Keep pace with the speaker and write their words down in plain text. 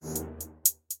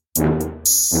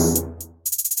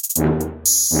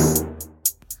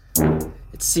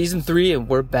It's season 3 and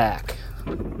we're back.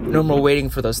 No more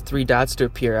waiting for those 3 dots to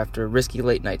appear after a risky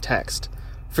late night text.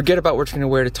 Forget about what you're going to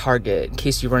wear to Target in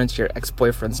case you run into your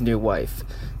ex-boyfriend's new wife.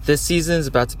 This season is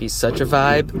about to be such a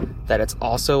vibe that it's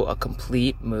also a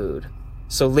complete mood.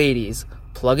 So ladies,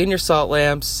 plug in your salt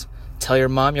lamps, tell your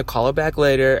mom you'll call her back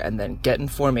later, and then get in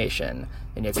formation.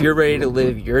 And if you're ready to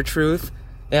live your truth,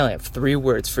 they only have 3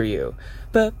 words for you.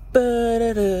 Let's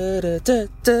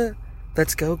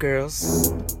go,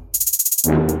 girls.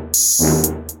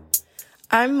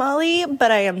 I'm Molly,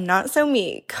 but I am not so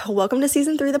meek. Welcome to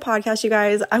season 3 of the podcast, you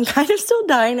guys. I'm kind of still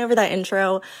dying over that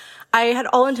intro. I had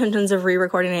all intentions of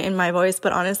re-recording it in my voice,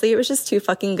 but honestly, it was just too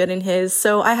fucking good in his,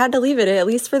 so I had to leave it, at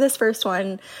least for this first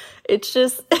one. It's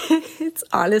just, it's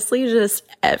honestly just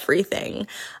everything.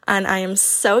 And I am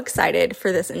so excited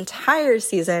for this entire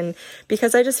season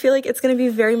because I just feel like it's going to be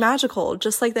very magical,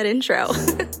 just like that intro.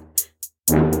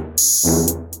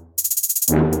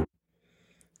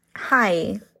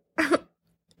 Hi.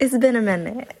 It's been a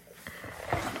minute.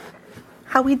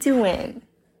 How we doing?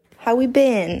 How we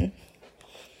been?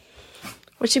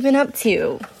 What you been up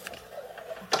to?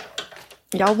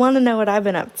 Y'all want to know what I've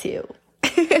been up to.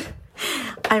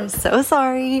 I'm so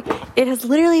sorry. It has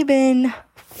literally been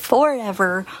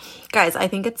forever. Guys, I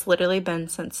think it's literally been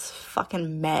since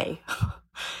fucking May.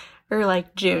 Or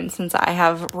like June since I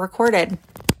have recorded.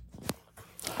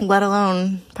 Let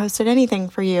alone posted anything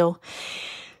for you.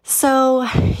 So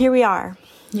here we are.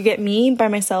 You get me by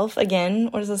myself again.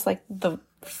 What is this, like the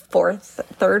fourth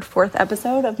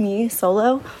episode of me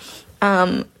solo?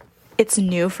 It's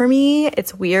new for me.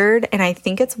 It's weird. And I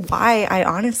think it's why I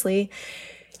honestly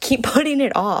keep putting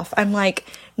it off. I'm like,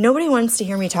 nobody wants to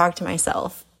hear me talk to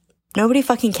myself. Nobody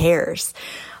fucking cares.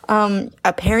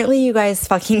 Apparently you guys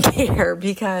fucking care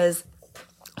because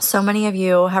so many of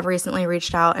you have recently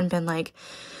reached out and been like,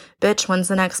 bitch, when's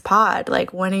the next pod?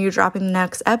 Like, when are you dropping the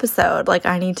next episode? Like,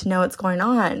 I need to know what's going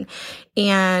on.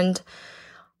 And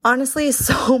honestly,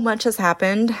 so much has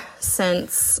happened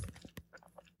since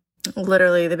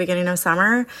literally the beginning of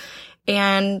summer.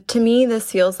 And to me,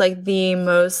 this feels like the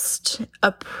most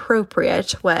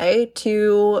appropriate way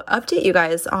to update you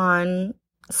guys on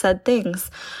said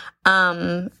things.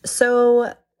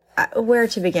 So where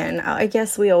to begin? I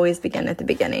guess we always begin at the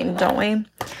beginning, don't we?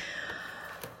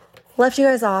 Left you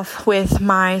guys off with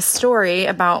my story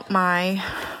about my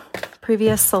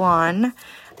previous salon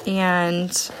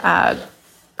and a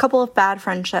couple of bad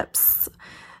friendships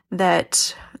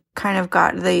that kind of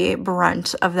got the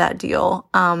brunt of that deal,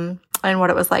 and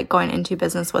what it was like going into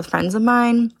business with friends of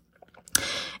mine.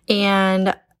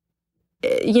 And,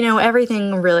 you know,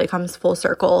 everything really comes full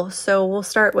circle. So we'll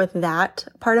start with that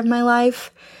part of my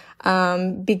life.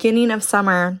 Beginning of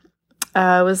summer,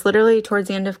 was literally towards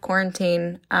the end of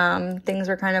quarantine. Things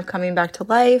were kind of coming back to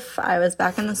life. I was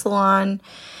back in the salon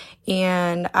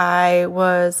and I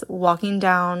was walking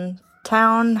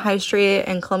downtown High Street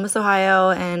in Columbus, Ohio,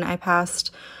 and I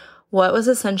passed what was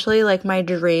essentially like my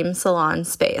dream salon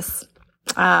space.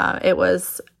 It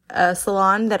was a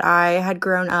salon that I had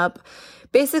grown up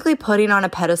basically putting on a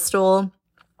pedestal.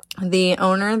 The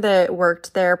owner that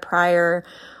worked there prior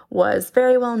was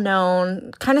very well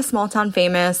known, kind of small town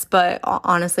famous, but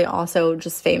honestly also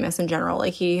just famous in general.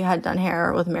 Like, he had done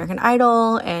hair with American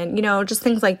Idol and, you know, just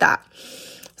things like that.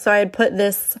 So I had put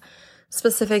this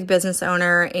specific business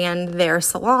owner and their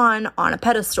salon on a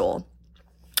pedestal.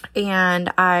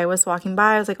 And I was walking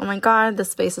by, I was like, oh my God,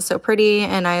 this space is so pretty.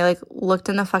 And I like looked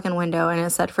in the fucking window and it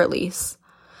said for lease.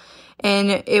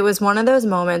 And it was one of those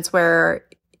moments where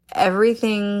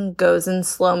everything goes in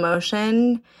slow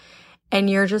motion and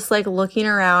you're just like looking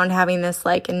around, having this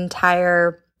like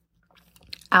entire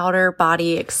outer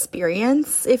body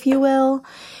experience, if you will.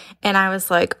 And I was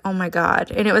like, oh my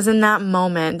God. And it was in that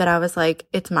moment that I was like,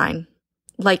 it's mine.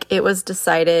 Like, it was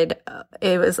decided,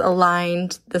 it was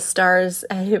aligned, the stars,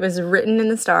 it was written in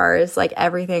the stars, like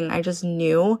everything. I just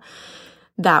knew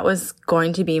that was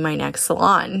going to be my next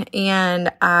salon.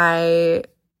 And I,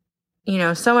 you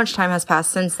know, so much time has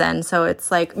passed since then. So it's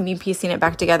like me piecing it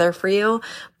back together for you.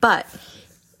 But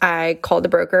I called the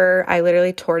broker. I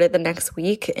literally toured it the next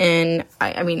week. And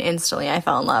I mean, instantly I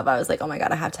fell in love. I was like, oh my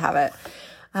God, I have to have it.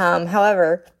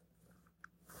 However,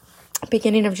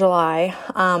 beginning of July,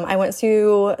 I went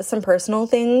through some personal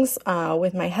things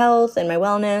with my health and my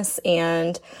wellness.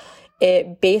 And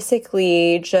it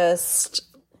basically just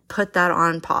put that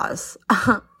on pause.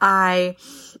 I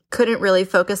couldn't really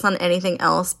focus on anything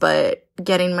else but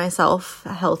getting myself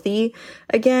healthy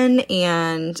again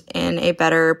and in a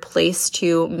better place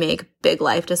to make big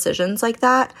life decisions like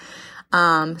that.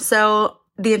 So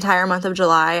the entire month of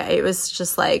July, it was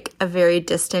just like a very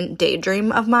distant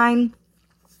daydream of mine,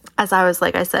 as I was,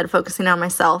 like I said, focusing on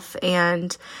myself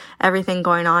and everything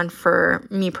going on for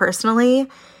me personally.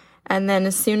 And then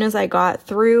as soon as I got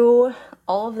through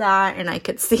all of that and I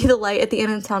could see the light at the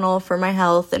end of the tunnel for my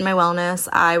health and my wellness,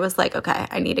 I was like, okay,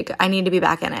 I need to be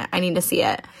back in it. I need to see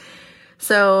it.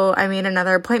 So I made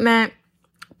another appointment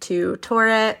to tour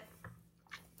it.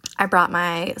 I brought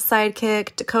my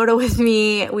sidekick, Dakota, with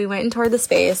me. We went and toured the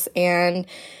space, and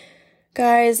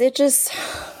guys,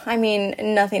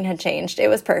 nothing had changed. It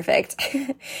was perfect.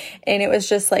 And it was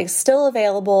just like still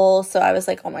available. So I was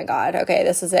like, oh my God, okay,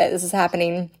 this is it. This is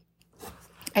happening.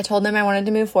 I told them I wanted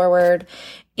to move forward.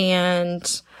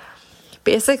 And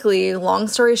basically, long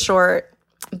story short,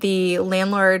 the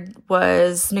landlord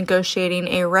was negotiating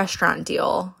a restaurant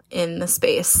deal in the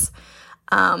space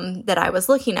that I was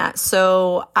looking at.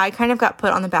 So I kind of got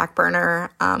put on the back burner.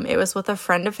 It was with a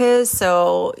friend of his.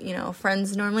 So,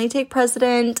 friends normally take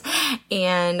precedent.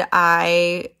 And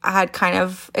I had kind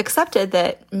of accepted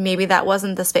that maybe that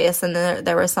wasn't the space and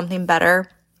there was something better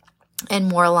and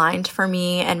more aligned for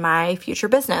me and my future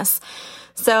business.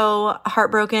 So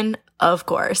heartbroken, of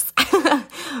course.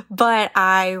 But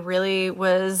I really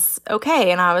was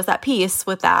okay. And I was at peace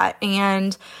with that.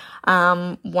 And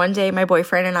one day my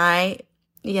boyfriend and I,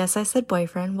 yes, I said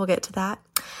boyfriend. We'll get to that.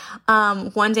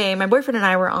 One day, my boyfriend and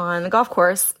I were on the golf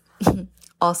course.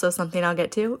 Also something I'll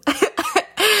get to.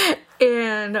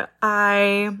 And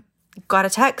I got a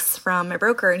text from my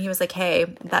broker, and he was like, hey,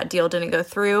 that deal didn't go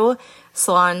through.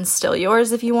 Salon's still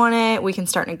yours if you want it. We can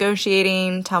start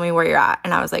negotiating. Tell me where you're at.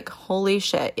 And I was like, holy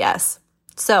shit, yes.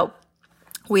 So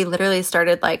we literally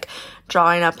started like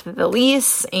drawing up the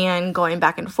lease and going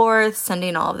back and forth,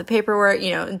 sending all of the paperwork,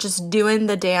 just doing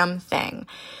the damn thing.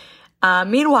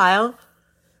 Meanwhile,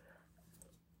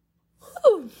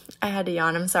 I had to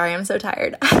yawn. I'm sorry. I'm so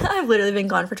tired. I've literally been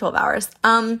gone for 12 hours.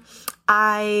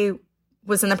 I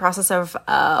was in the process of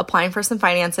applying for some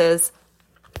finances.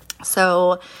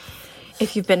 So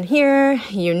if you've been here,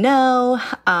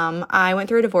 I went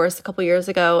through a divorce a couple years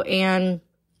ago, and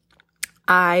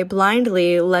I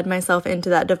blindly led myself into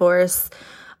that divorce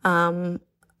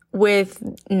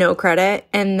with no credit,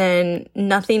 and then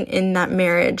nothing in that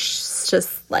marriage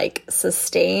just like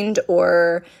sustained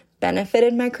or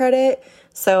benefited my credit.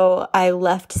 So I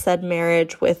left said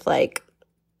marriage with like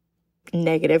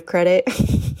negative credit,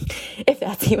 if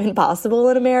that's even possible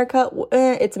in America.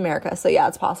 It's America, so yeah,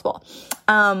 it's possible.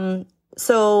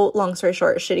 So long story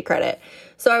short, shitty credit.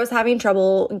 So I was having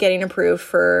trouble getting approved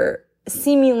for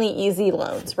seemingly easy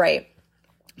loans, right?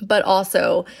 But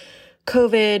also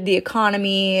COVID, the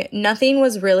economy, nothing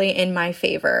was really in my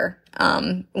favor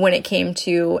when it came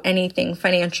to anything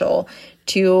financial,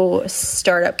 to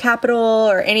start up capital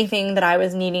or anything that I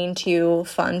was needing to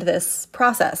fund this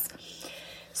process.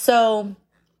 So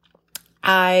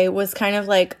I was kind of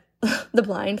like the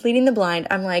blind leading the blind.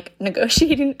 I'm like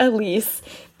negotiating a lease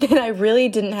that I really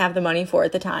didn't have the money for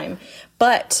at the time.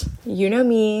 But you know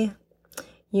me,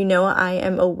 I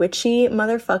am a witchy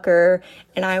motherfucker.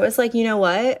 And I was like, you know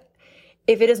what?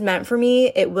 If it is meant for me,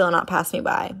 it will not pass me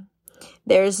by.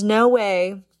 There's no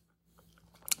way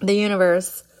the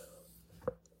universe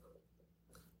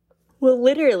will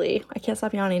literally, I can't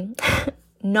stop yawning,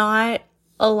 not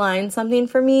align something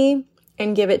for me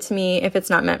and give it to me if it's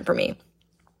not meant for me.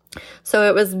 So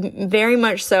it was very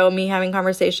much so me having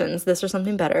conversations, this or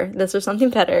something better, this or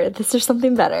something better, this or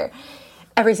something better,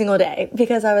 every single day,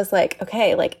 because I was like,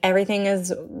 okay, like everything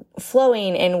is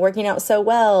flowing and working out so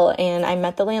well. And I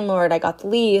met the landlord, I got the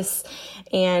lease,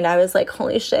 and I was like,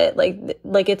 holy shit,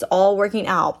 like it's all working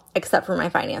out except for my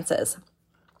finances.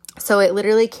 So it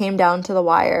literally came down to the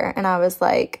wire, and I was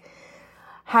like,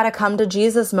 had a come to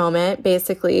Jesus moment,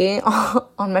 basically,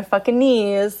 on my fucking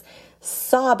knees,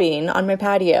 sobbing on my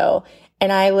patio.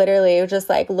 And I literally just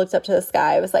like looked up to the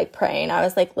sky. I was like praying. I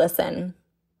was like, listen,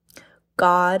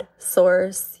 God,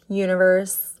 source,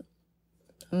 universe,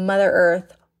 Mother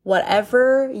Earth,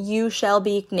 whatever you shall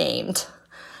be named,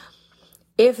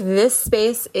 if this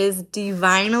space is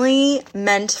divinely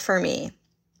meant for me,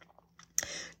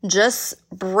 just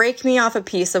break me off a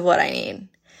piece of what I need.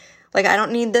 Like, I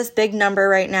don't need this big number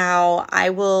right now. I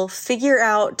will figure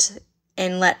out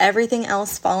and let everything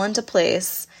else fall into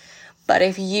place. But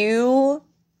if you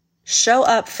show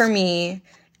up for me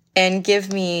and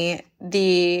give me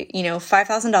the,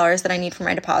 $5,000 that I need for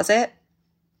my deposit,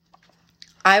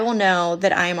 I will know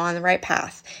that I am on the right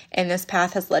path, and this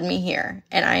path has led me here,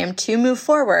 and I am to move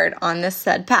forward on this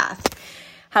said path.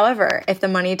 However, if the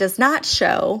money does not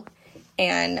show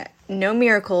and no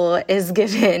miracle is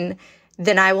given,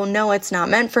 then I will know it's not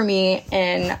meant for me,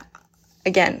 and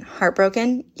Again,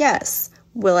 heartbroken? Yes.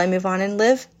 Will I move on and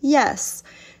live? Yes.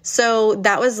 So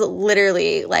that was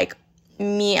literally like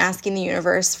me asking the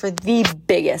universe for the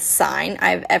biggest sign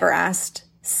I've ever asked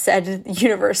said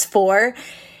universe for.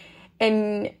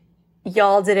 And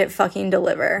y'all did it fucking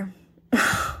deliver.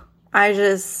 I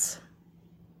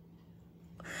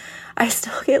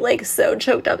still get like so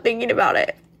choked up thinking about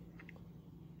it.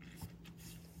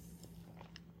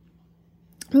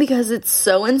 Because it's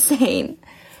so insane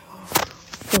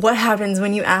what happens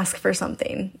when you ask for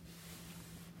something.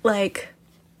 Like,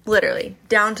 literally,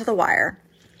 down to the wire.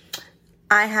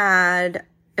 It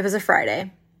was a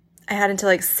Friday. I had until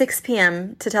like 6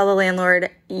 p.m. to tell the landlord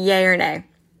yay or nay.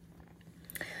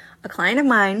 A client of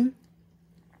mine,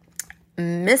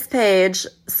 Miss Paige,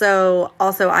 so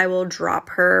also I will drop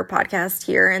her podcast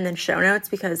here in the show notes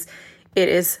because it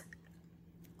is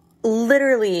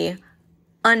literally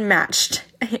unmatched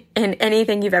in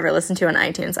anything you've ever listened to on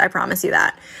iTunes. I promise you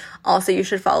that. Also, you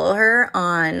should follow her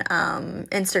on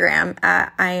Instagram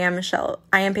at I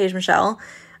am Paige Michelle.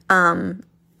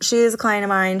 She is a client of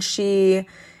mine. She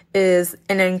is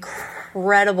an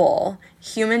incredible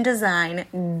human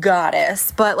design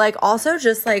goddess, but like also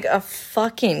just like a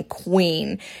fucking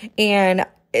queen. And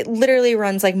it literally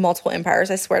runs like multiple empires.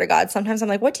 I swear to God. Sometimes I'm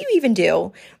like, what do you even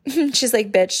do? She's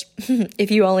like, bitch,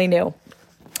 if you only knew.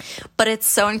 But it's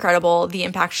so incredible the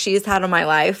impact she's had on my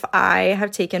life. I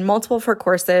have taken multiple of her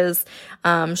courses.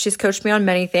 She's coached me on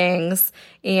many things,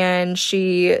 and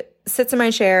she sits in my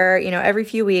chair, every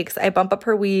few weeks. I bump up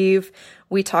her weave.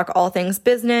 We talk all things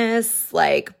business,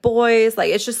 like boys,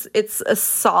 like it's a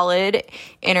solid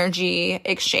energy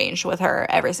exchange with her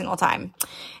every single time.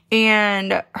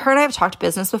 And her and I have talked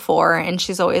business before, and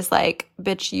she's always like,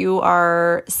 bitch, you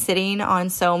are sitting on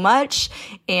so much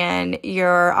and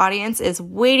your audience is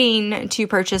waiting to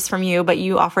purchase from you, but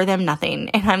you offer them nothing.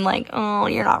 And I'm like, oh,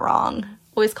 you're not wrong.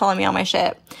 Always calling me on my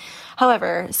shit.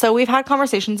 However, so we've had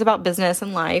conversations about business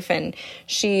and life, and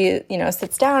she,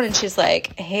 sits down and she's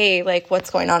like, hey, like,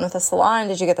 what's going on with the salon?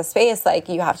 Did you get the space? Like,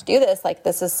 you have to do this. Like,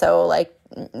 this is so, like,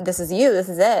 this is you. This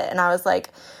is it. And I was like,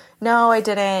 no, I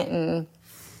didn't. And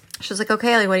she was like,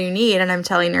 okay, like, what do you need? And I'm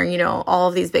telling her, all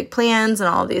of these big plans and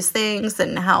all of these things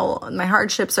and how my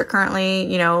hardships are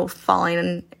currently,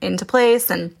 falling into place.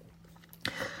 And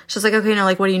she's like, okay,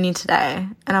 like, what do you need today?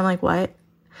 And I'm like, what?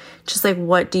 She's like,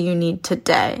 what do you need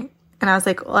today? And I was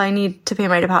like, well, I need to pay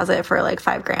my deposit for like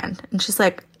 $5,000. And she's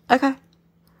like, okay. And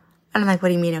I'm like, what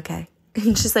do you mean, okay?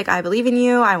 And she's like, I believe in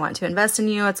you. I want to invest in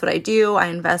you. That's what I do. I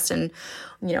invest in,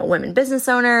 women business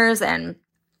owners, and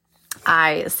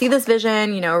I see this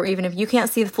vision, even if you can't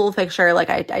see the full picture,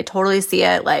 like I totally see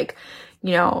it. Like,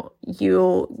 you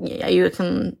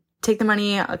can take the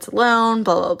money, it's a loan,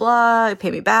 blah, blah, blah, pay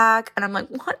me back. And I'm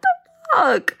like, what the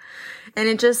fuck? And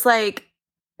it just like,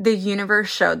 the universe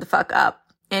showed the fuck up.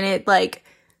 And it like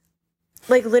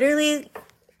literally,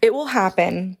 it will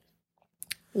happen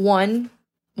when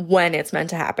it's meant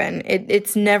to happen.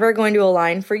 It's never going to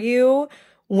align for you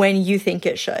when you think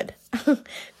it should.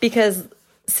 Because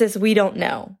sis, we don't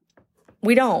know.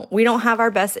 We don't have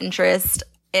our best interest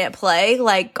at play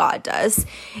like God does.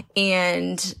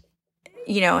 And,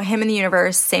 him and the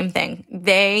universe, same thing.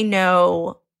 They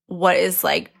know what is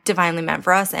like divinely meant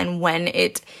for us and when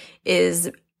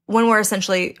we're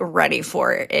essentially ready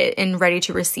for it and ready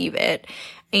to receive it.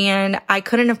 And I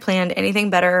couldn't have planned anything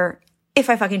better if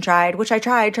I fucking tried, which I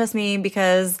tried, trust me,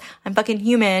 because I'm fucking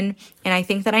human and I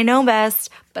think that I know best,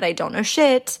 but I don't know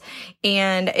shit.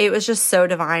 And it was just so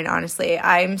divine, honestly.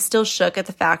 I'm still shook at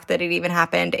the fact that it even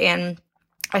happened. And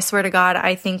I swear to God,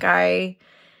 I think I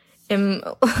am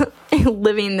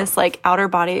living this like outer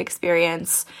body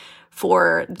experience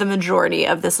for the majority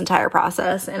of this entire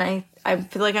process. And I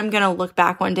feel like I'm going to look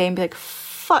back one day and be like,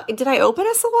 fuck, did I open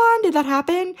a salon? Did that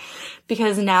happen?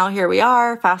 Because now here we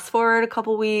are, fast forward a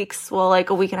couple weeks, well, like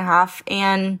a week and a half,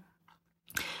 and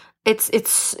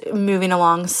it's moving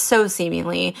along so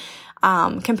seemingly.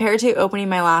 Compared to opening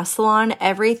my last salon,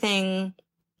 everything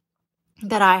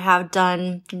that I have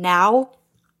done now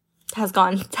has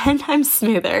gone 10 times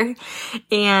smoother,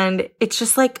 and it's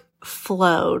just like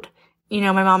flowed.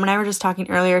 My mom and I were just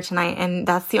talking earlier tonight, and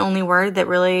that's the only word that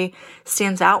really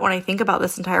stands out when I think about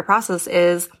this entire process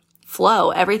is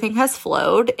flow. Everything has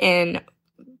flowed and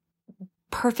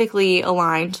perfectly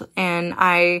aligned. And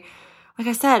like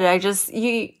I said,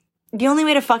 the only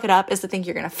way to fuck it up is to think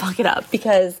you're going to fuck it up,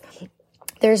 because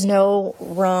there's no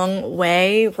wrong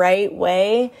way, right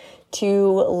way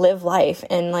to live life.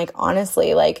 And like,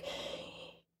 honestly, like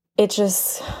it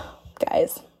just,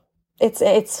 guys,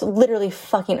 it's literally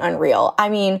fucking unreal. I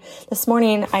mean, this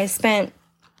morning I spent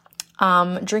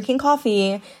drinking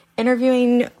coffee,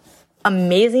 interviewing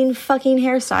amazing fucking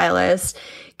hairstylist,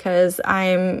 because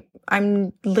I'm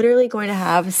literally going to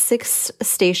have 6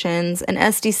 stations, an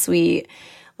SD suite.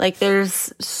 Like,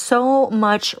 there's so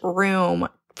much room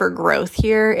for growth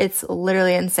here. It's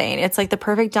literally insane. It's like the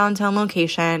perfect downtown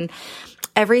location.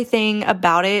 Everything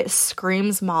about it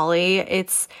screams Molly.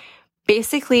 It's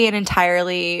basically an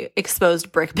entirely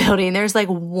exposed brick building. There's like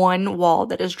one wall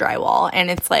that is drywall, and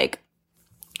it's like,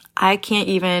 I can't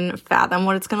even fathom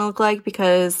what it's going to look like,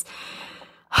 because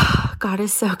God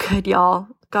is so good, y'all.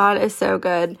 God is so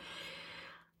good.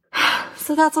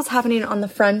 So that's what's happening on the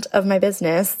front of my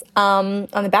business. On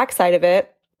the back side of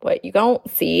it, what you don't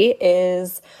see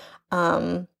is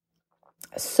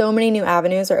so many new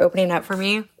avenues are opening up for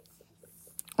me.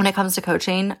 When it comes to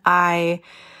coaching, I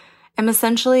am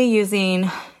essentially using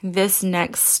this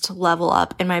next level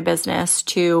up in my business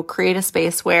to create a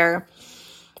space where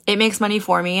it makes money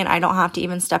for me and I don't have to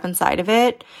even step inside of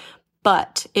it,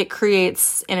 but it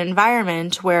creates an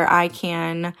environment where I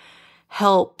can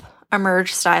help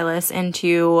emerge stylists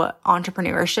into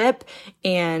entrepreneurship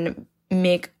and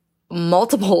make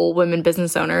multiple women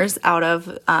business owners out of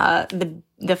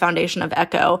the foundation of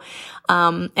Echo.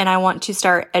 And I want to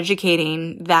start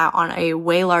educating that on a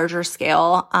way larger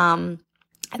scale.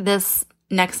 This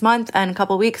next month and a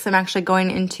couple weeks, I'm actually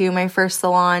going into my first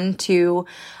salon to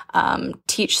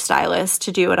teach stylists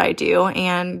to do what I do.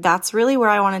 And that's really where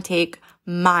I want to take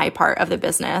my part of the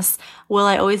business. Will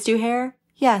I always do hair?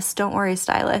 Yes, don't worry,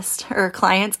 stylist or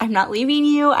clients. I'm not leaving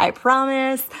you. I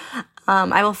promise.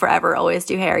 I will forever always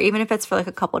do hair, even if it's for like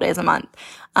a couple days a month.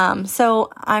 So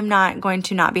I'm not going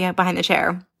to not be behind the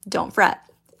chair. Don't fret.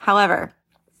 However,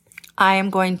 I am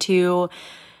going to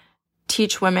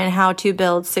teach women how to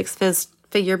build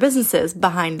 6-figure businesses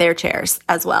behind their chairs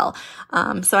as well.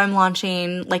 So I'm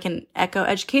launching like an Echo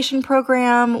education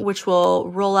program, which will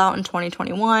roll out in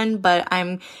 2021, but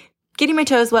I'm getting my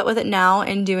toes wet with it now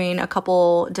and doing a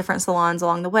couple different salons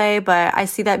along the way. But I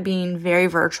see that being very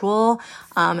virtual,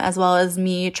 as well as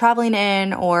me traveling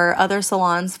in or other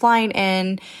salons flying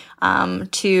in,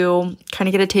 to kind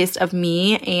of get a taste of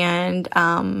me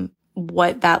and,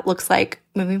 what that looks like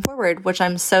moving forward, which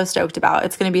I'm so stoked about.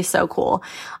 It's going to be so cool,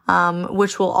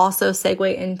 which will also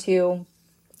segue into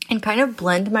and kind of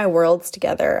blend my worlds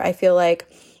together. I feel like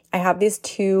I have these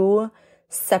 2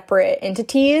 separate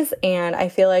entities, and I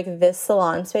feel like this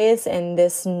salon space and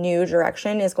this new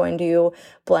direction is going to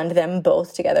blend them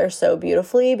both together so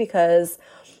beautifully, because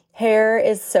hair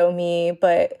is so me,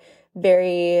 but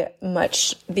very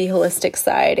much the holistic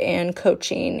side, and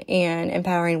coaching and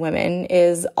empowering women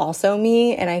is also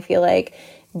me. And I feel like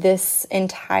this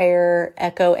entire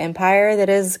Echo empire that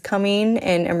is coming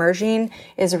and emerging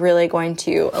is really going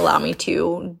to allow me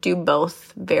to do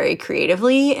both very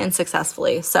creatively and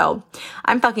successfully. So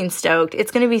I'm fucking stoked.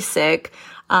 It's going to be sick.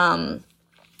 I'm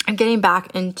getting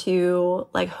back into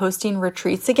like hosting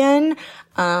retreats again.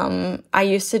 I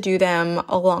used to do them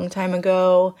a long time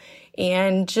ago,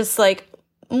 and just like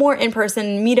more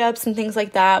in-person meetups and things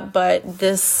like that. But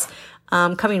this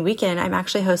coming weekend, I'm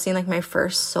actually hosting like my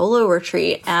first solo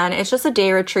retreat, and it's just a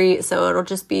day retreat. So it'll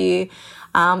just be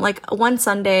like one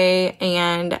Sunday,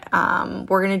 and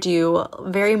we're going to do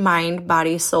very mind,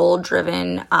 body, soul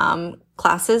driven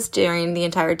classes during the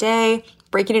entire day,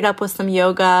 breaking it up with some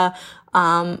yoga.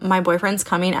 My boyfriend's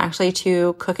coming actually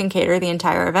to cook and cater the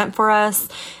entire event for us.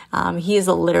 He is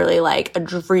literally like a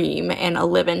dream and a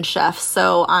live-in chef.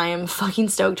 So I'm fucking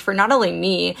stoked for not only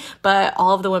me, but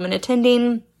all of the women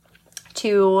attending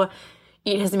to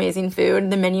eat his amazing food.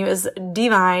 The menu is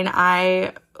divine.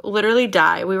 I literally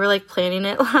die. We were like planning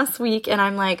it last week, and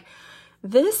I'm like,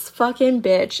 this fucking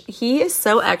bitch, he is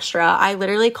so extra. I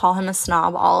literally call him a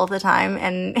snob all of the time,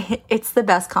 and it's the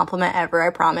best compliment ever, I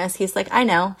promise. He's like, I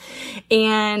know.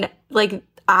 And like,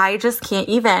 I just can't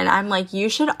even. I'm like, you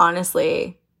should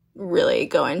honestly really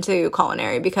go into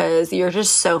culinary, because you're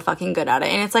just so fucking good at it.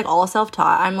 And it's like all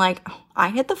self-taught. I'm like, oh, I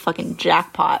hit the fucking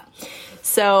jackpot.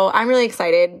 So I'm really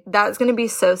excited. That's going to be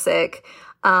so sick.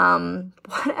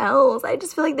 What else? I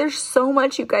just feel like there's so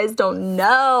much you guys don't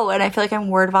know. And I feel like I'm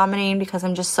word vomiting because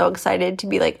I'm just so excited to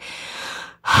be like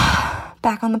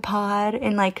back on the pod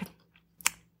and like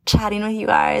chatting with you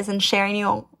guys and sharing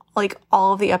you like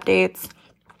all of the updates.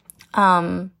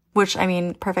 Which, I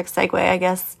mean, perfect segue, I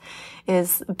guess,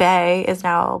 is Bae is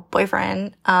now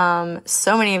boyfriend.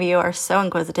 So many of you are so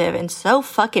inquisitive and so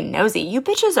fucking nosy. You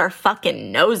bitches are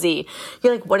fucking nosy.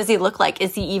 You're like, what does he look like?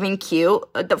 Is he even cute?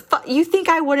 You think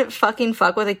I wouldn't fucking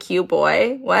fuck with a cute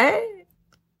boy? What?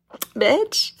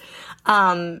 Bitch?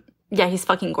 Yeah, he's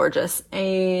fucking gorgeous.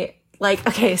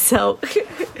 Okay, so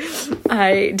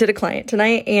I did a client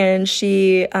tonight, and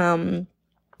she,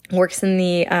 works in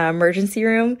the emergency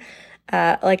room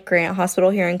like Grant Hospital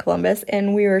here in Columbus,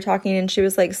 and we were talking, and she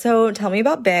was like, so tell me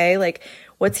about Bay, like,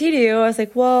 what's he do? I was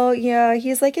like, well, yeah,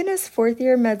 he's like in his 4th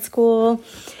year of med school,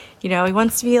 you know, he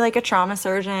wants to be like a trauma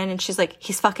surgeon. And she's like,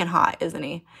 he's fucking hot, isn't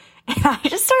he? And I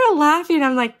just started laughing.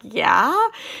 I'm like, yeah.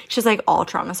 She's like, all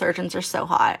trauma surgeons are so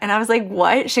hot. And I was like,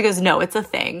 what? She goes, no, it's a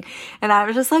thing. And I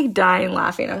was just like dying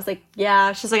laughing. I was like,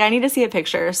 yeah. She's like, I need to see a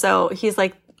picture. So he's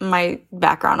like my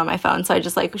background on my phone. So I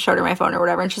just like showed her my phone or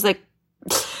whatever. And she's like,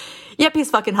 yep, he's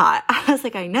fucking hot. I was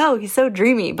like, I know, he's so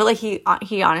dreamy. But like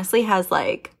he honestly has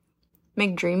like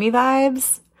McDreamy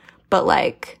vibes, but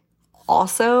like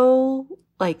also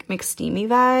like McSteamy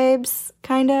vibes,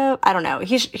 kind of. I don't know.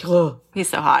 He's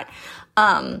so hot.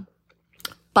 But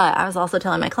I was also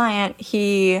telling my client,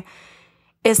 he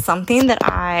is something that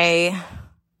I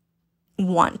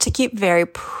want to keep very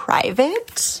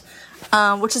private,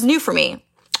 which is new for me.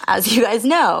 As you guys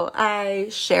know, I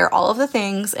share all of the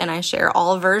things and I share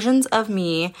all versions of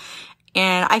me.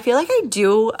 And I feel like I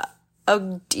do a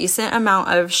decent amount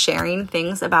of sharing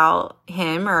things about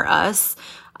him or us.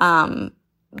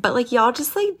 But like y'all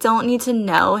just like don't need to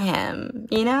know him,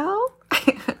 you know?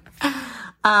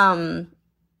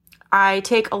 I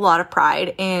take a lot of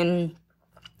pride in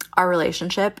our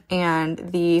relationship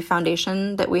and the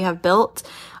foundation that we have built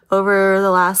over the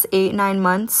last 8-9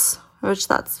 months, which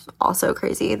that's also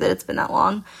crazy that it's been that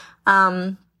long.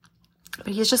 But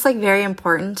he's just like very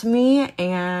important to me,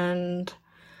 and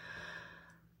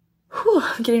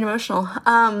I'm getting emotional.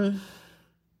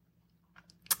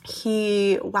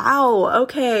 Wow,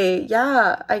 okay,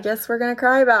 yeah, I guess we're gonna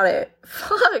cry about it.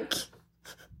 Fuck.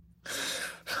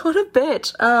 What a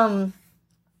bitch.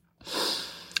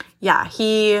 Yeah,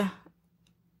 he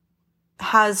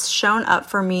has shown up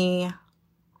for me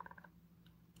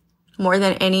more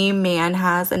than any man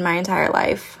has in my entire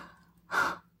life.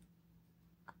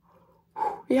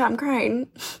 Yeah, I'm crying.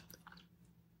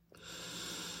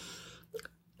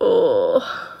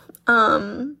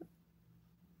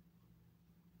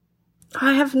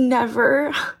 I have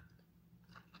never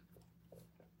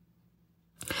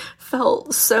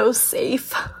felt so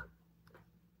safe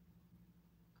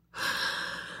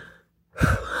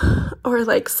or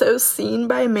like so seen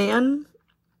by a man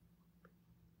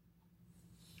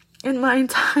in my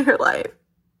entire life.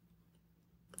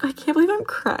 I can't believe I'm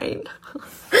crying.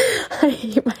 I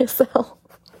hate myself.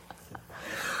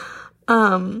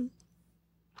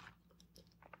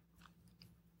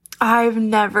 I've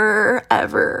never,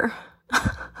 ever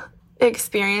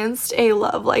experienced a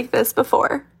love like this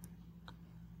before.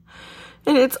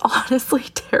 And it's honestly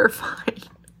terrifying.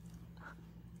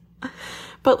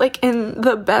 But like in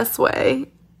the best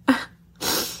way.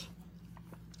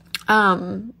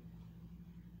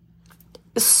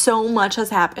 So much has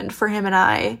happened for him and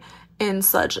I in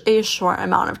such a short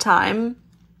amount of time.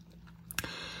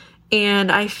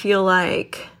 And I feel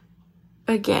like,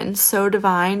 again, so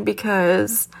divine,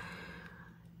 because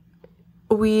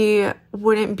we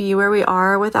wouldn't be where we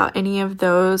are without any of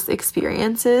those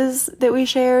experiences that we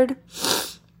shared.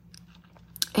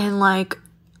 And like,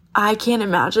 I can't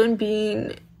imagine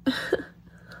being,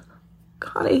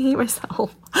 God, I hate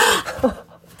myself.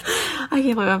 I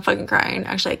can't believe I'm fucking crying.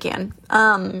 Actually, I can.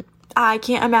 I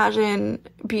can't imagine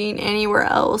being anywhere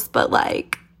else but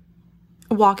like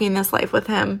walking this life with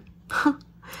him.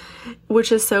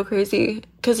 Which is so crazy,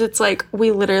 because it's like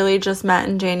we literally just met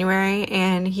in January,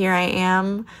 and here I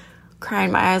am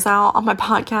crying my eyes out on my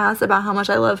podcast about how much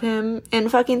I love him in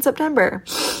fucking September.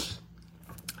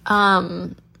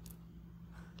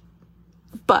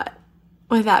 But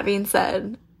with that being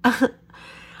said,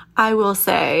 I will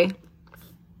say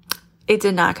it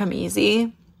did not come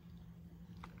easy.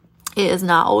 It is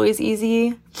not always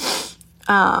easy.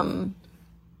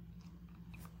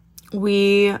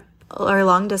 We are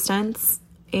long distance,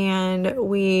 and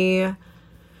we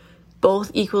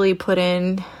both equally put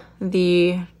in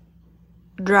the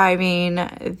driving,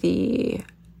 the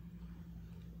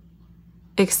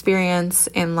experience,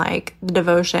 and like the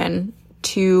devotion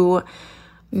to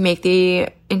make the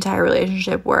entire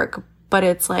relationship work. But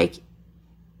it's like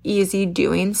easy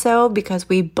doing so because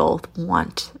we both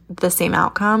want the same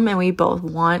outcome and we both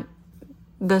want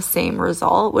the same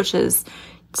result, which is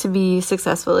to be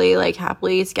successfully, like,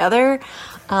 happily together.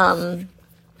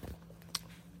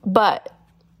 But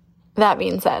that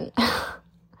being said,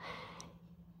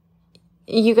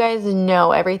 you guys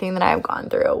know everything that I've gone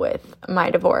through with my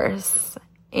divorce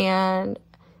and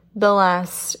the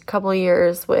last couple of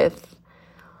years with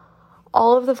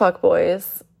all of the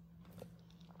fuckboys.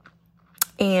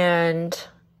 And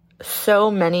so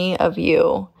many of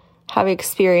you have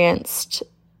experienced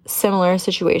similar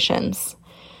situations.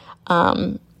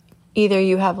 either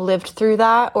you have lived through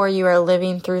that or you are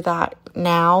living through that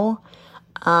now,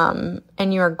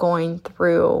 and you are going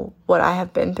through what I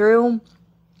have been through.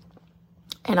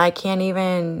 And I can't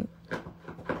even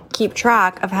keep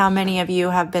track of how many of you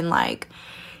have been like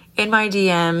in my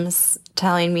DMs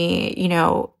telling me, you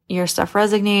know, your stuff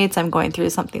resonates. I'm going through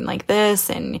something like this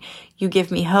and you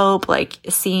give me hope. Like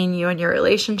seeing you in your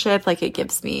relationship, like it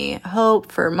gives me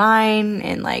hope for mine.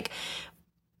 And like,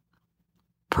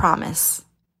 promise,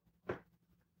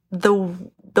 the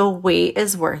wait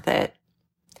is worth it.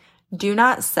 Do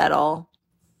not settle.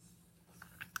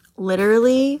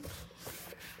 Literally,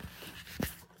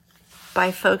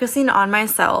 by focusing on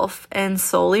myself and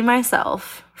solely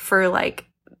myself for like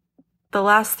the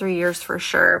last 3 years for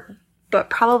sure, but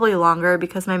probably longer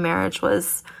because my marriage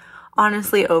was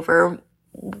honestly over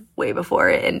way before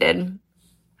it ended.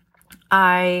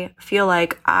 I feel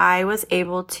like I was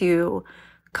able to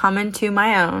come into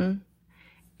my own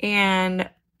and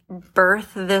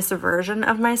birth this version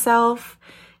of myself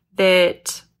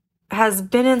that has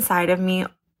been inside of me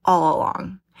all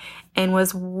along and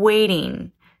was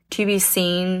waiting to be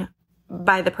seen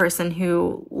by the person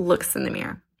who looks in the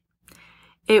mirror.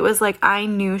 It was like I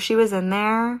knew she was in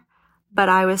there, but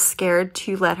I was scared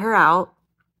to let her out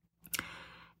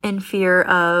in fear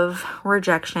of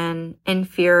rejection, in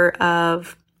fear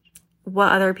of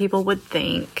what other people would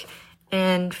think,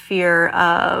 in fear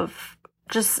of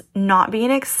just not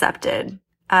being accepted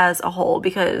as a whole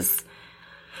because,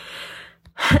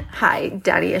 hi,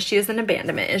 daddy issues and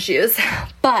abandonment issues.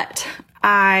 But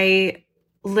I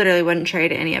literally wouldn't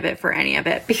trade any of it for any of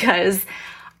it because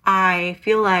I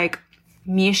feel like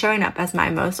me showing up as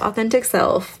my most authentic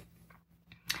self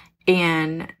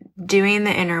and doing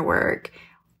the inner work,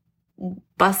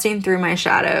 busting through my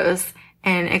shadows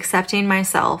and accepting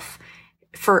myself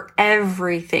for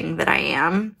everything that I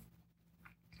am,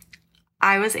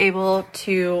 I was able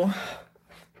to,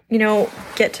 you know,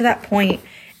 get to that point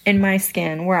in my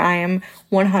skin where I am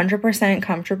 100%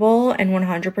 comfortable and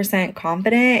 100%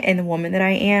 confident in the woman that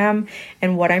I am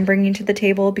and what I'm bringing to the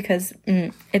table because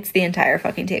it's the entire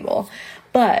fucking table.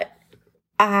 But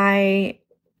I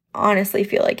honestly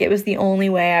feel like it was the only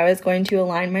way I was going to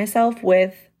align myself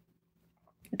with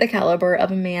the caliber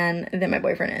of a man that my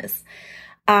boyfriend is.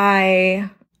 I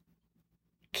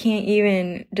can't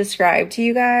even describe to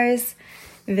you guys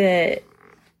the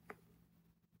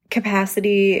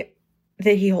capacity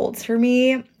that he holds for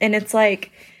me. And it's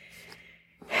like,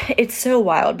 it's so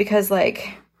wild because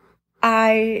like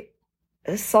I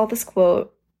saw this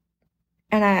quote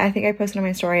and I think I posted on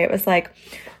my story. It was like,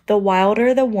 the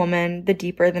wilder the woman, the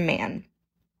deeper the man.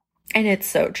 And it's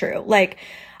so true. Like,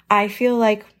 I feel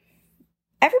like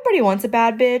everybody wants a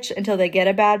bad bitch until they get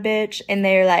a bad bitch and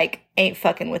they're like, ain't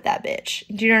fucking with that bitch.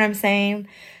 Do you know what I'm saying?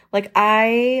 Like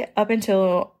up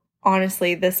until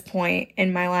honestly this point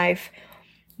in my life,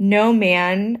 no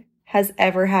man has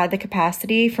ever had the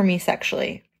capacity for me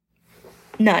sexually.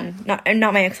 None.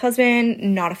 Not my ex-husband,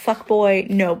 not a fuckboy.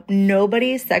 No,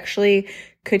 nobody sexually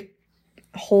could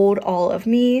hold all of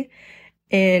me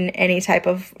in any type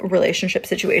of relationship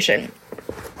situation.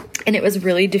 And it was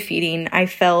really defeating. I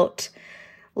felt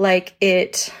like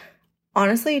it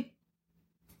honestly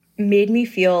made me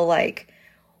feel like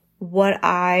what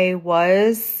I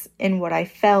was and what I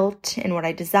felt and what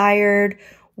I desired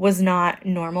was not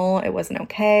normal. It wasn't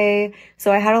okay.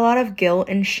 So I had a lot of guilt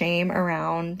and shame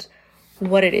around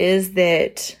what it is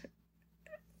that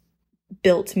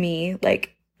built me,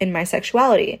 like, in my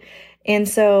sexuality. And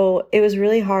so it was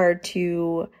really hard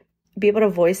to be able to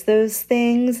voice those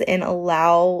things and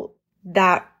allow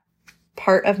that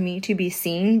part of me to be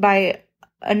seen by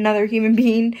another human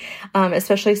being,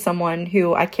 especially someone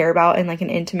who I care about in like an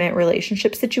intimate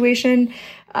relationship situation.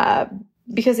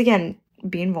 Because again,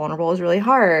 being vulnerable is really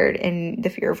hard and the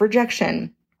fear of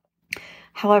rejection.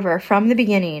 However, from the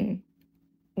beginning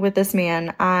with this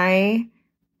man, I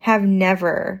have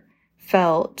never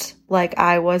felt like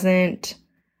I wasn't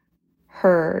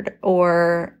heard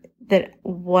or that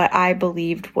what I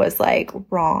believed was like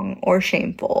wrong or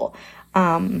shameful.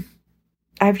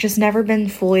 I've just never been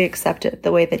fully accepted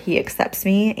the way that he accepts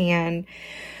me. And,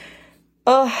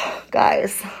 oh,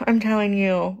 guys, I'm telling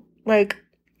you, like,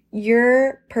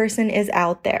 your person is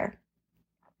out there.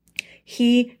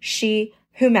 He, she,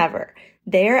 whomever,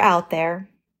 they are out there.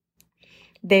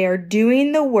 They are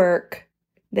doing the work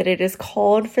that it is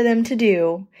called for them to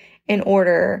do in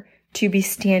order to be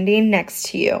standing next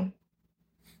to you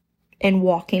and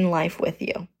walking life with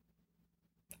you.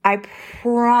 I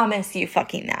promise you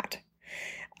fucking that.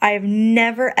 I have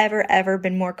never, ever, ever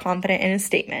been more confident in a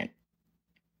statement.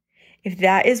 If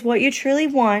that is what you truly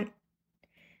want,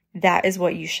 that is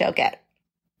what you shall get.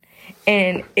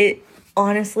 And it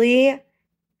honestly,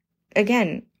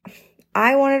 again,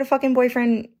 I wanted a fucking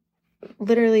boyfriend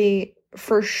literally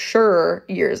for sure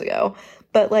years ago.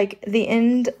 But like the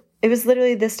end, it was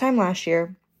literally this time last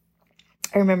year.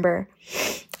 I remember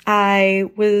I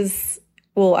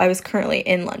was currently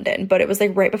in London, but it was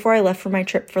like right before I left for my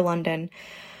trip for London.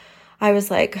 I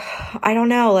was like, I don't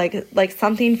know, like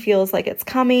something feels like it's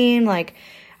coming. Like,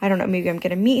 I don't know, maybe I'm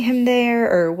going to meet him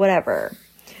there or whatever.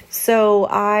 So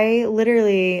I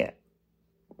literally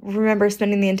remember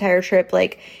spending the entire trip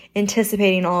like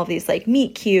anticipating all of these like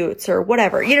meet cutes or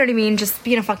whatever. You know what I mean? Just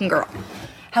being a fucking girl.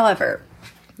 However,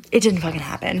 it didn't fucking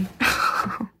happen.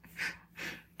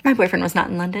 My boyfriend was not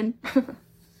in London.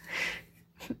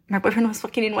 My boyfriend was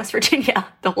fucking in West Virginia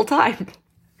the whole time.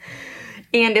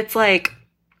 And it's like,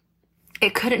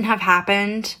 it couldn't have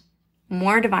happened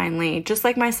more divinely, just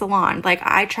like my salon. Like,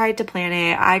 I tried to plan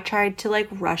it. I tried to like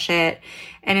rush it.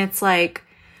 And it's like,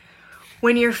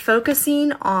 when you're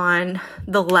focusing on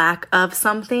the lack of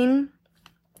something,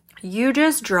 you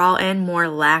just draw in more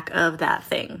lack of that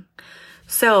thing.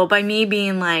 So by me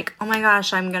being like, oh my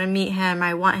gosh, I'm going to meet him.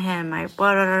 I want him. I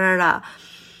blah, blah, blah, blah.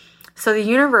 So the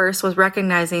universe was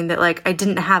recognizing that like I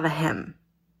didn't have a him.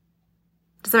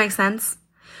 Does that make sense?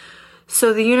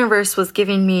 So the universe was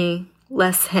giving me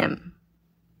less him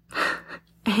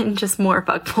and just more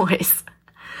fuckboys.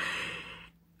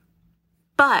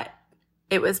 But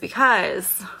it was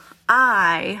because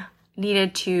I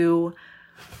needed to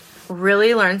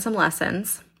really learn some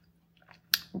lessons,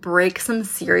 break some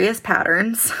serious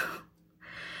patterns,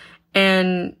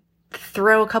 and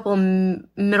throw a couple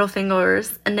middle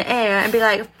fingers in the air and be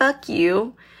like, fuck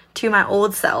you, to my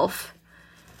old self.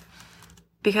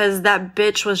 Because that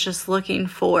bitch was just looking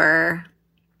for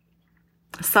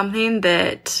something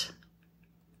that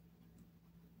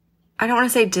I don't want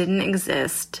to say didn't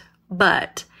exist,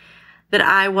 but that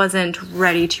I wasn't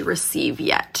ready to receive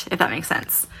yet, if that makes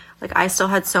sense. Like, I still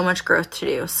had so much growth to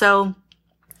do. So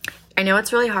I know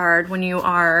it's really hard when you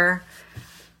are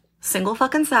single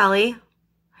fucking Sally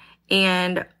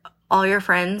and all your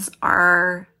friends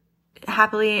are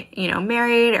happily,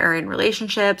 married or in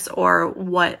relationships or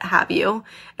what have you,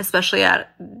 especially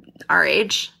at our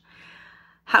age.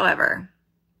 However,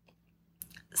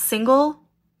 single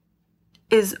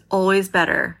is always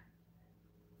better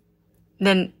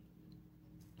than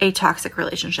a toxic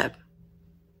relationship.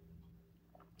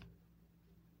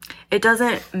 It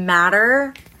doesn't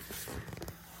matter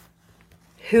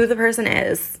who the person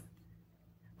is.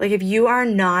 Like, if you are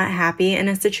not happy in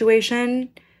a situation,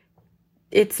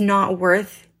 it's not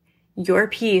worth your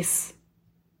peace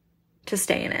to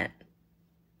stay in it.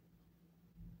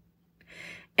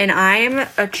 And I am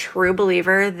a true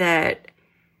believer that,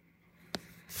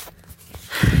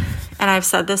 and I've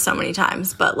said this so many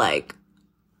times, but like,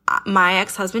 my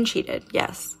ex-husband cheated,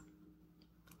 yes.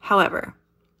 However,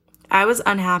 I was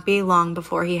unhappy long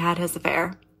before he had his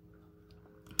affair.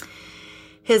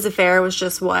 His affair was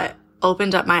just what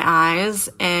opened up my eyes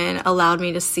and allowed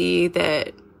me to see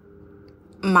that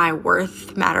my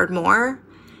worth mattered more,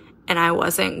 and I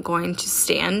wasn't going to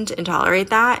stand and tolerate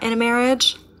that in a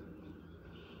marriage.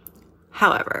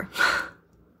 However,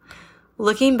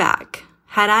 looking back,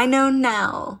 had I known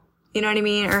now, you know what I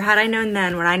mean? Or had I known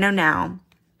then what I know now,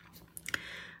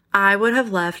 I would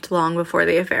have left long before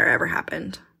the affair ever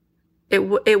happened.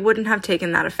 It wouldn't have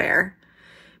taken that affair,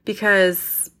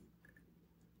 because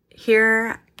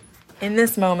here in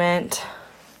this moment,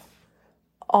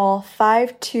 all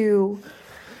 5'2",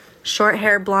 short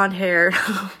hair, blonde hair,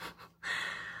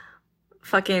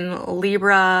 fucking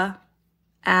Libra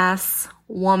ass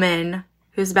woman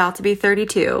who's about to be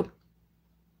 32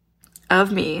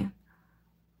 of me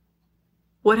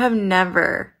would have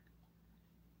never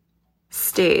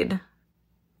stayed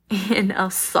in a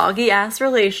soggy ass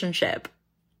relationship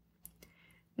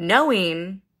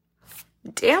knowing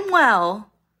damn well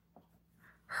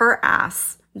her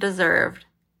ass deserved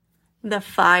the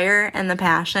fire and the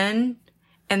passion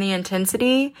and the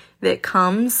intensity that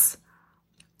comes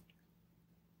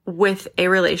with a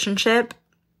relationship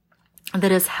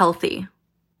that is healthy,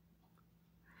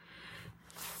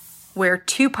 where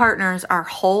two partners are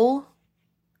whole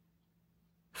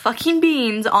fucking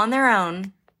beings on their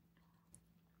own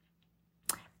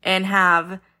and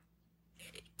have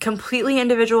completely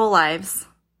individual lives,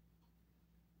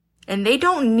 and they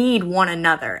don't need one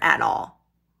another at all.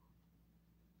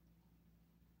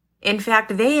 In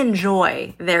fact, they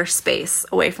enjoy their space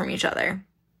away from each other.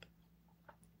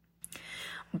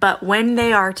 But when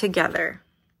they are together,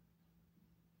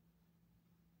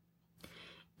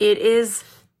 it is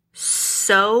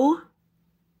so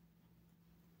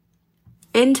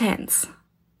intense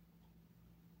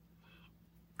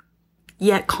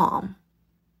yet calm.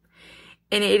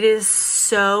 And it is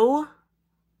so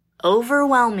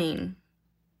overwhelming,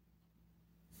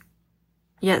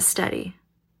 yet steady.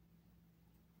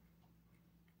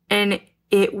 And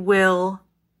it will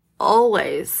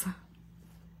always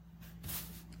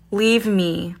leave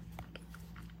me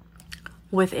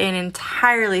with an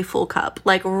entirely full cup,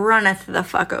 like runneth the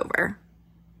fuck over.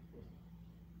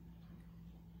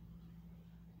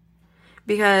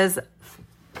 Because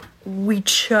we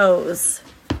chose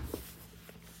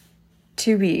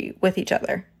to be with each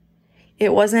other.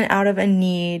 It wasn't out of a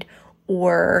need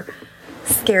or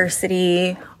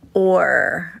scarcity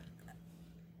or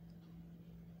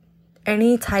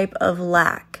any type of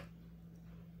lack.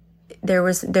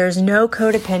 There's no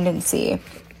codependency.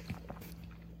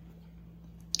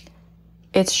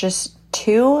 It's just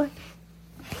two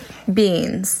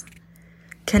beings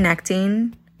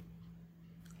connecting,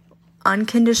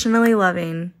 unconditionally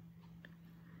loving,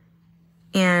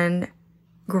 and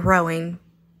growing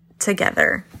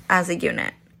together as a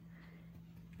unit.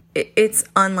 It's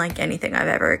unlike anything I've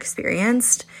ever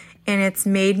experienced, and it's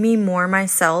made me more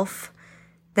myself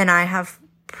than I have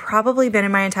probably been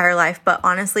in my entire life, but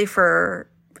honestly for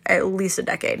at least a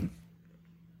decade.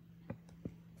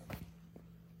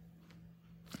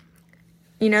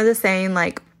 You know the saying,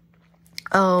 like,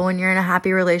 oh, when you're in a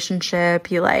happy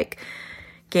relationship, you, like,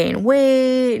 gain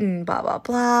weight and blah, blah,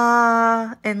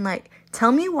 blah. And, like,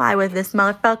 tell me why with this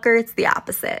motherfucker it's the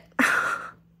opposite.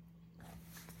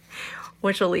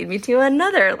 Which will lead me to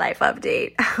another life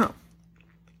update.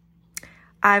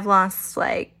 I've lost,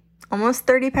 like, almost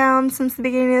 30 pounds since the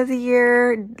beginning of the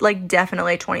year. Like,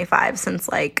 definitely 25 since,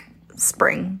 like,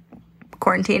 spring,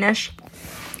 quarantine-ish.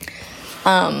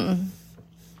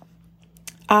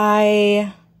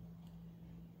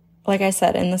 Like I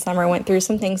said, in the summer, went through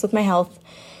some things with my health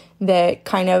that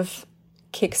kind of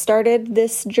kickstarted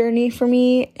this journey for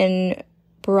me and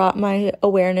brought my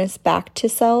awareness back to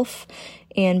self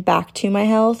and back to my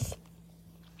health.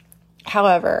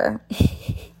 However,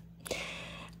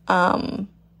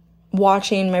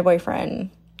 watching my boyfriend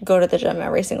go to the gym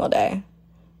every single day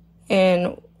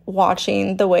and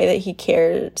watching the way that he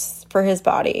cares for his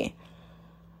body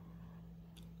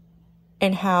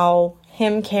and how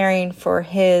him caring for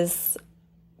his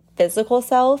physical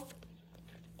self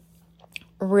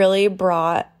really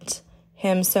brought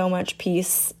him so much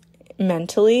peace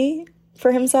mentally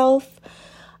for himself.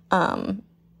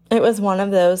 It was one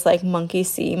of those, like, monkey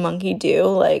see, monkey do.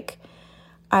 Like,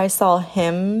 I saw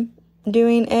him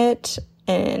doing it,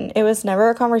 and it was never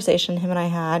a conversation him and I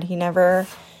had. He never,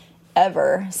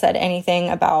 ever said anything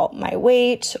about my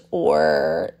weight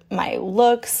or my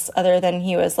looks, other than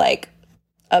he was, like,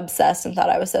 obsessed and thought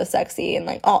I was so sexy and,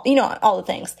 like, all the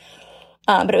things.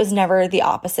 But it was never the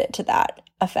opposite to that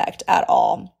effect at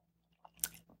all.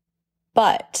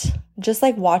 But just,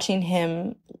 like, watching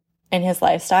him and his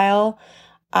lifestyle,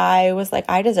 I was like,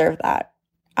 I deserve that.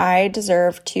 I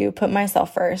deserve to put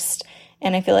myself first.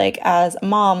 And I feel like as a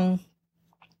mom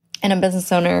and a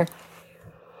business owner,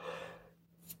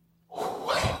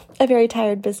 a very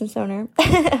tired business owner,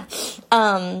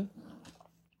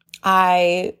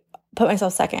 I put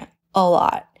myself second a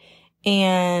lot.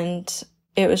 And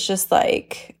it was just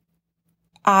like,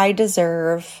 I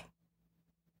deserve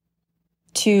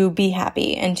to be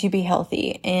happy and to be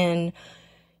healthy and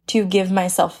to give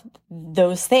myself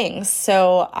those things.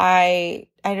 So I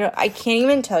can't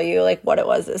even tell you, like, what it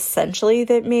was essentially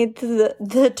that made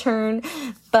the turn,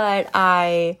 but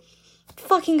I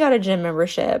fucking got a gym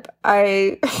membership.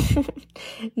 I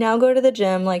now go to the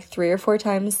gym like 3 or 4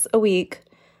 times a week.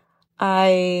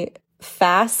 I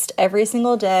fast every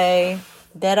single day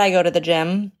that I go to the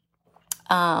gym,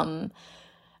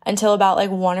 until about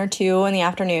like 1 or 2 in the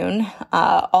afternoon.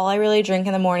 All I really drink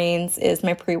in the mornings is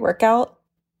my pre-workout.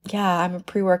 Yeah, I'm a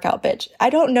pre-workout bitch. I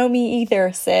don't know me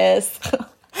either, sis.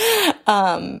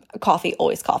 Coffee,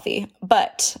 always coffee.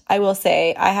 But I will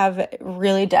say I have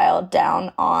really dialed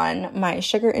down on my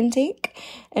sugar intake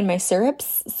and my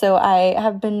syrups. So I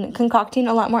have been concocting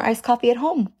a lot more iced coffee at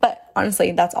home. But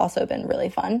honestly, that's also been really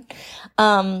fun.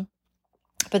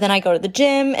 But then I go to the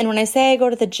gym. And when I say I go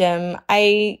to the gym,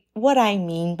 what I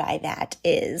mean by that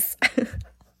is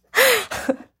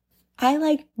I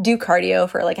like do cardio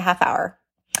for like a half hour.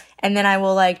 And then I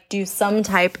will like do some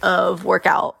type of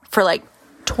workout for like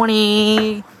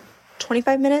 20,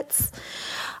 25 minutes.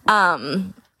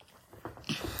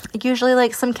 Usually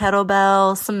like some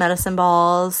kettlebells, some medicine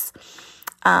balls.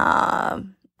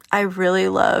 I really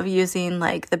love using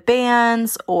like the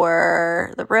bands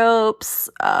or the ropes.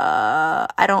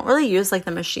 I don't really use like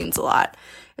the machines a lot.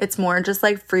 It's more just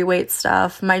like free weight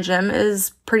stuff. My gym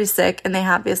is pretty sick and they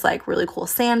have these like really cool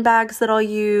sandbags that I'll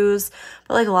use,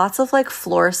 but like lots of like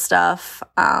floor stuff.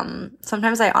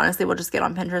 Sometimes I honestly will just get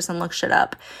on Pinterest and look shit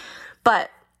up.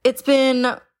 But it's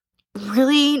been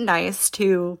really nice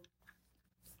to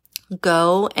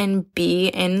go and be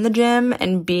in the gym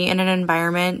and be in an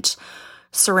environment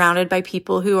surrounded by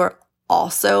people who are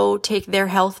also take their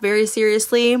health very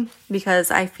seriously,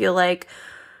 because I feel like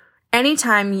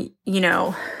anytime,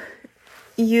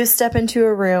 you step into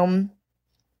a room,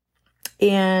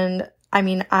 and I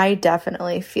mean, I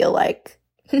definitely feel like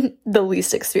the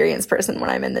least experienced person when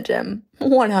I'm in the gym,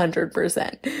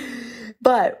 100%.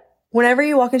 But whenever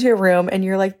you walk into a room and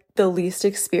you're like the least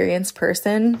experienced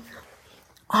person,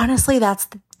 honestly, that's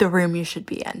the room you should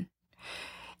be in.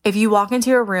 If you walk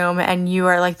into a room and you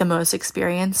are like the most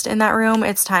experienced in that room,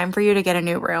 it's time for you to get a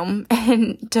new room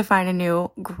and to find a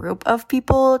new group of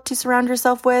people to surround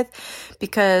yourself with,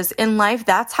 because in life,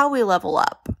 that's how we level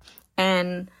up.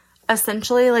 And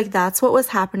essentially, like, that's what was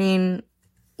happening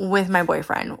with my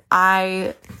boyfriend.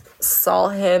 I saw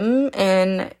him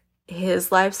in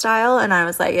his lifestyle and I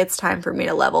was like, it's time for me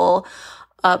to level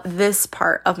up this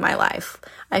part of my life.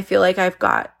 I feel like I've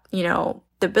got,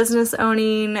 the business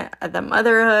owning, the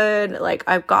motherhood, like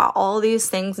I've got all these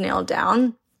things nailed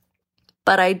down,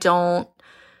 but I don't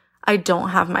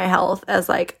have my health as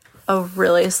like a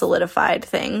really solidified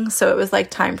thing. So it was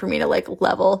like time for me to like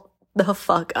level the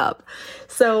fuck up.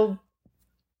 So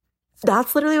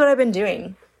that's literally what I've been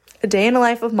doing. A day in the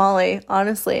life of Molly,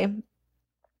 honestly.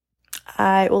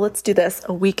 Let's do this.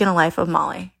 A week in a life of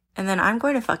Molly. And then I'm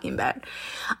going to fucking bed.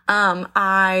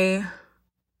 I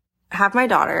have my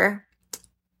daughter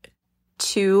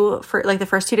for like the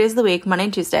first 2 days of the week, Monday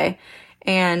and Tuesday,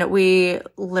 and we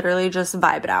literally just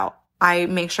vibe it out. I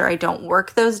make sure I don't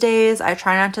work those days. I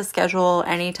try not to schedule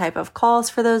any type of calls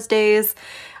for those days.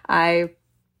 I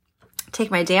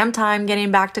take my damn time getting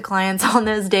back to clients on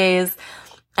those days,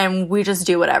 and we just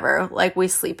do whatever. Like, we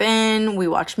sleep in, we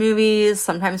watch movies,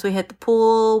 sometimes we hit the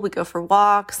pool, we go for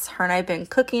walks. Her and I have been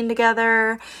cooking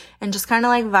together and just kind of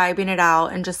like vibing it out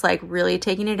and just like really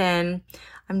taking it in.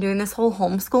 I'm doing this whole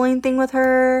homeschooling thing with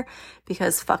her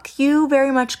because fuck you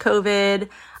very much, COVID.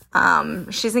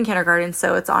 She's in kindergarten,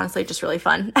 so it's honestly just really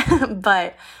fun.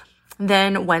 But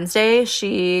then Wednesday,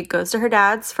 she goes to her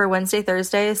dad's for Wednesday,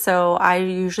 Thursday. So I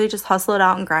usually just hustle it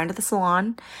out and grind at the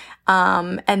salon.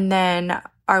 And then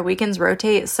our weekends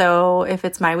rotate. So if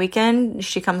it's my weekend,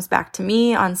 she comes back to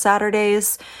me on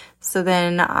Saturdays. So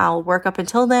then I'll work up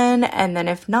until then. And then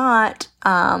if not,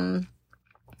 I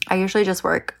usually just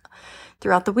work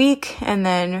throughout the week. And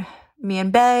then me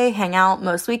and Bae hang out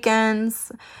most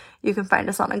weekends. You can find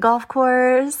us on a golf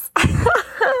course.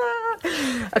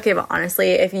 Okay, but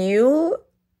honestly, if you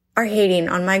are hating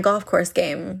on my golf course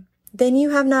game, then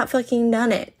you have not fucking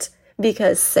done it.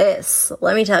 Because sis,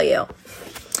 let me tell you,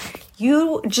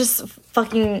 you just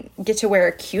fucking get to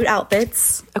wear cute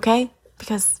outfits, okay?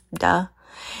 Because duh.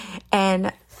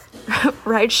 And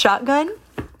ride shotgun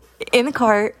in the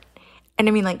cart. And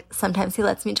I mean, like, sometimes he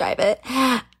lets me drive it.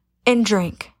 And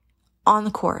drink on the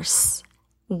course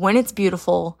when it's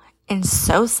beautiful and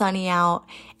so sunny out.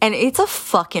 And it's a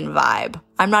fucking vibe.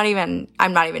 I'm not even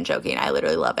joking. I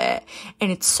literally love it.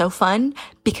 And it's so fun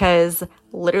because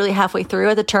literally halfway through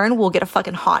at the turn, we'll get a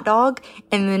fucking hot dog.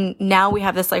 And then now we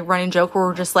have this like running joke where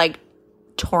we're just like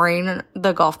touring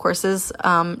the golf courses,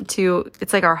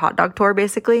 it's like our hot dog tour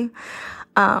basically.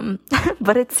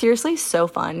 But it's seriously so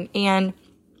fun. And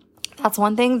that's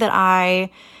one thing that I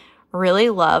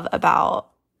really love about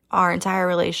our entire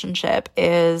relationship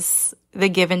is the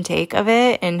give and take of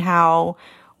it, and how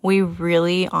we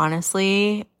really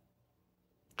honestly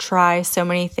try so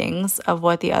many things of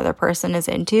what the other person is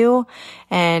into,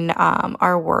 and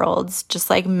our worlds just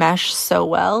like mesh so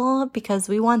well because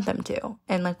we want them to,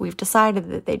 and like we've decided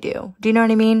that they do. Do you know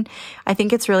what I mean? I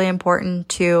think it's really important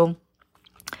to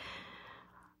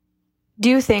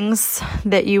do things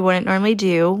that you wouldn't normally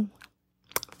do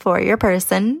for your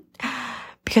person,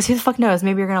 because who the fuck knows,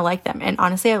 maybe you're gonna like them. And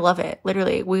honestly, I love it.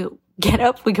 Literally, we get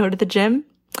up, we go to the gym,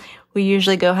 we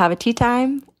usually go have a tea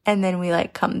time, and then we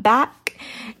like come back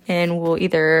and we'll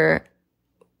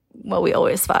we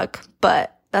always fuck,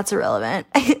 but that's irrelevant.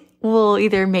 We'll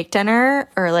either make dinner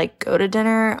or like go to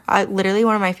dinner. Literally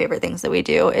one of my favorite things that we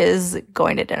do is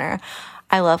going to dinner.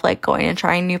 I love like going and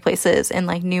trying new places and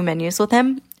like new menus with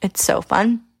him. It's so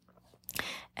fun.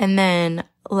 And then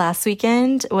last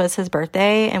weekend was his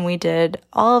birthday and we did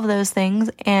all of those things,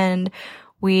 and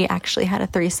we actually had a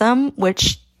threesome,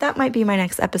 which that might be my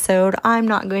next episode. I'm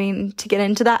not going to get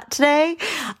into that today.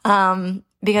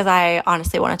 because I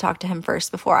honestly want to talk to him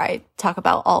first before I talk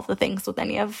about all of the things with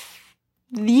any of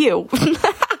you.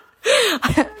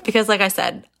 Because like I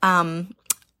said,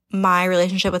 my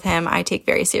relationship with him, I take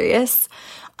very serious.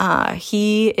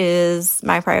 He is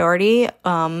my priority,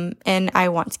 and I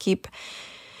want to keep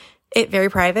it very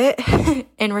private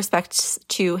in respect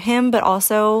to him, but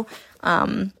also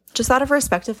just out of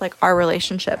respect of like our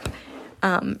relationship.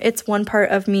 It's one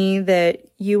part of me that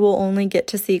you will only get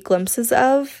to see glimpses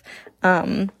of,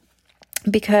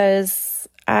 because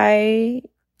I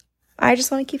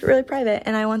just want to keep it really private,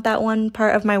 and I want that one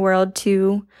part of my world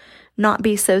to not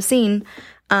be so seen,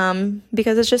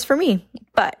 because it's just for me.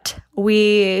 But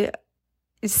we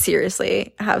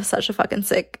seriously have such a fucking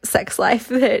sick sex life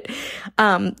that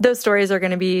those stories are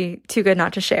going to be too good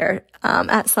not to share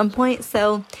at some point.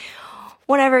 So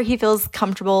whenever he feels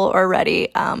comfortable or ready,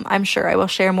 I'm sure I will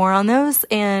share more on those.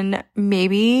 And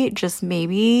maybe, just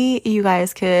maybe, you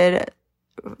guys could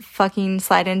fucking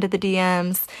slide into the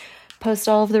DMs, post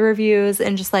all of the reviews,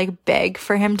 and just like beg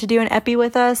for him to do an epi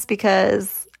with us,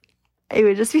 because it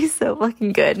would just be so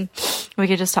fucking good. We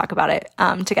could just talk about it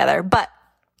together. But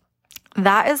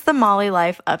that is the Molly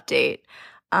life update.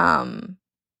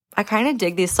 I kind of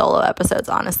dig these solo episodes,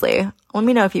 honestly. Let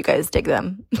me know if you guys dig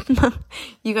them.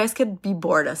 You guys could be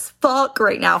bored as fuck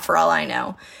right now for all I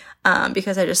know,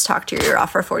 because I just talked your ear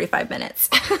off for 45 minutes.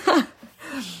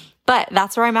 But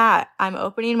that's where I'm at. I'm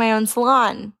opening my own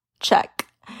salon. Check.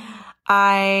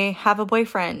 I have a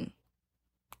boyfriend.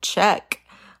 Check.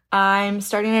 I'm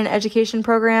starting an education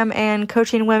program and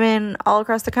coaching women all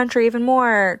across the country even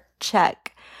more.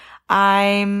 Check.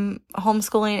 I'm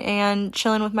homeschooling and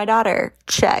chilling with my daughter.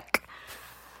 Check.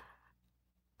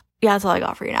 Yeah, that's all I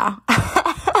got for you now.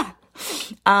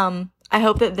 I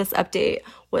hope that this update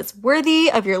was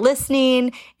worthy of your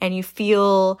listening and you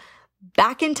feel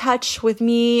back in touch with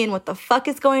me and what the fuck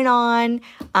is going on.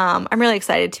 I'm really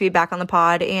excited to be back on the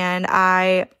pod, and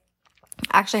I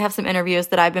actually have some interviews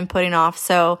that I've been putting off,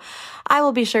 so I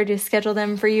will be sure to schedule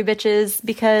them for you bitches,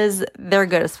 because they're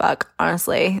good as fuck,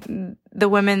 honestly. The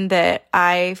women that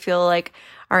I feel like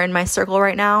are in my circle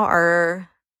right now are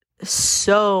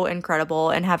so incredible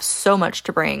and have so much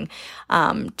to bring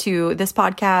to this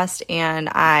podcast, and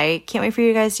I can't wait for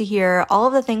you guys to hear all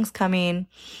of the things coming.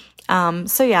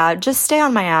 So yeah, just stay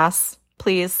on my ass,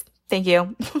 please. Thank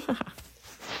you.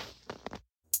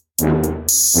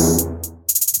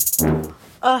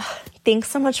 Thanks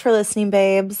so much for listening,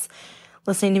 babes.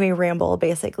 Listening to me ramble,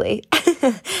 basically.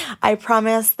 I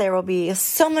promise there will be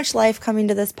so much life coming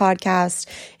to this podcast.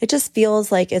 It just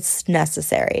feels like it's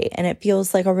necessary, and it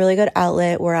feels like a really good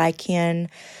outlet where I can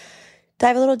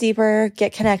dive a little deeper,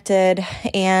 get connected,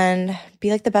 and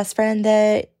be like the best friend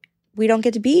that we don't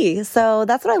get to be. So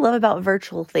that's what I love about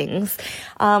virtual things.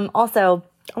 Also,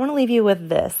 I want to leave you with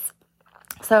this.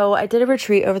 So I did a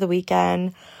retreat over the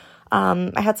weekend.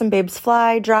 I had some babes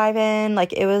fly, drive in,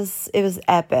 like it was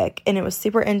epic, and it was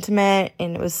super intimate,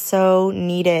 and it was so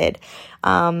needed.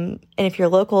 And if you're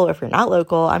local or if you're not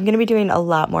local, I'm going to be doing a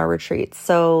lot more retreats,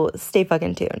 so stay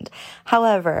fucking tuned.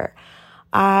 However,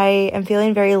 I am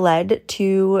feeling very led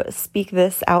to speak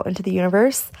this out into the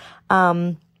universe.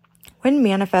 When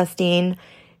manifesting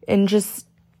and just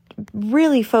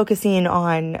really focusing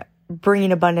on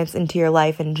bringing abundance into your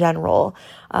life in general,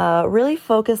 really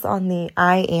focus on the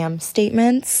I am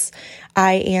statements.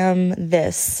 I am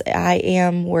this. I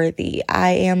am worthy.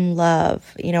 I am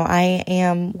love. I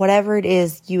am whatever it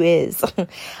is you is.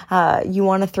 You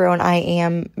want to throw an I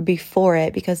am before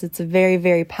it, because it's a very,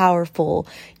 very powerful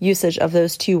usage of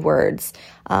those two words.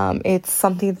 It's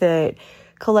something that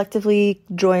collectively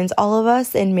joins all of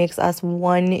us and makes us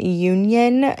one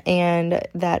union, and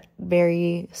that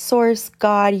very source,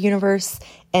 God, universe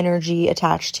energy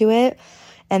attached to it.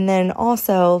 And then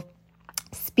also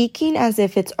speaking as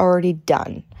if it's already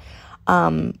done.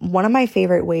 One of my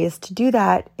favorite ways to do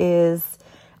that is,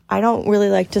 I don't really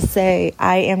like to say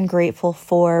I am grateful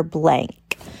for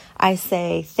blank. I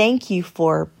say thank you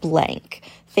for blank.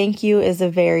 Thank you is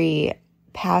a very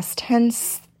past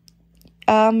tense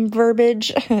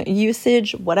verbiage,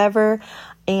 usage, whatever.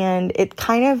 And it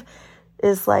kind of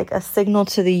is like a signal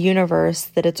to the universe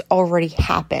that it's already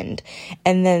happened.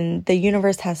 And then the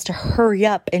universe has to hurry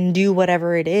up and do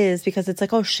whatever it is, because it's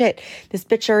like, oh shit, this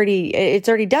bitch it's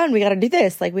already done. We got to do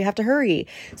this. Like, we have to hurry.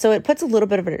 So it puts a little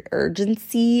bit of an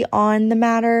urgency on the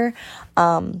matter.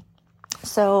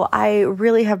 So I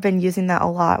really have been using that a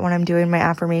lot when I'm doing my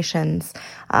affirmations,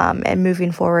 and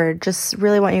moving forward. Just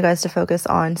really want you guys to focus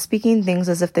on speaking things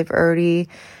as if they've already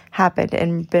happened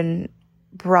and been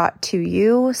brought to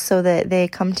you, so that they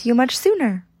come to you much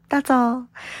sooner. That's all.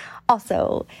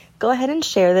 Also, go ahead and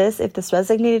share this if this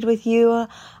resonated with you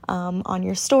on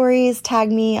your stories.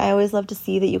 Tag me. I always love to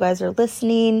see that you guys are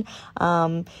listening.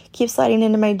 Keep sliding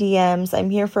into my DMs. I'm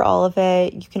here for all of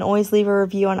it. You can always leave a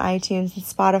review on iTunes and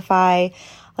Spotify.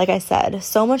 Like I said,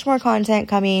 so much more content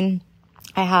coming.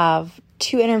 I have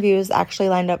 2 interviews actually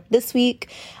lined up this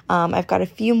week. I've got a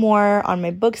few more on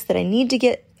my books that I need to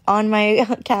get on my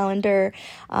calendar.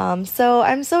 So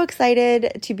I'm so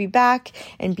excited to be back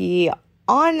and be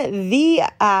on the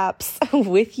apps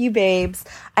with you babes.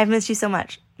 I've missed you so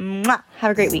much. Mwah.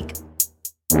 Have a great week.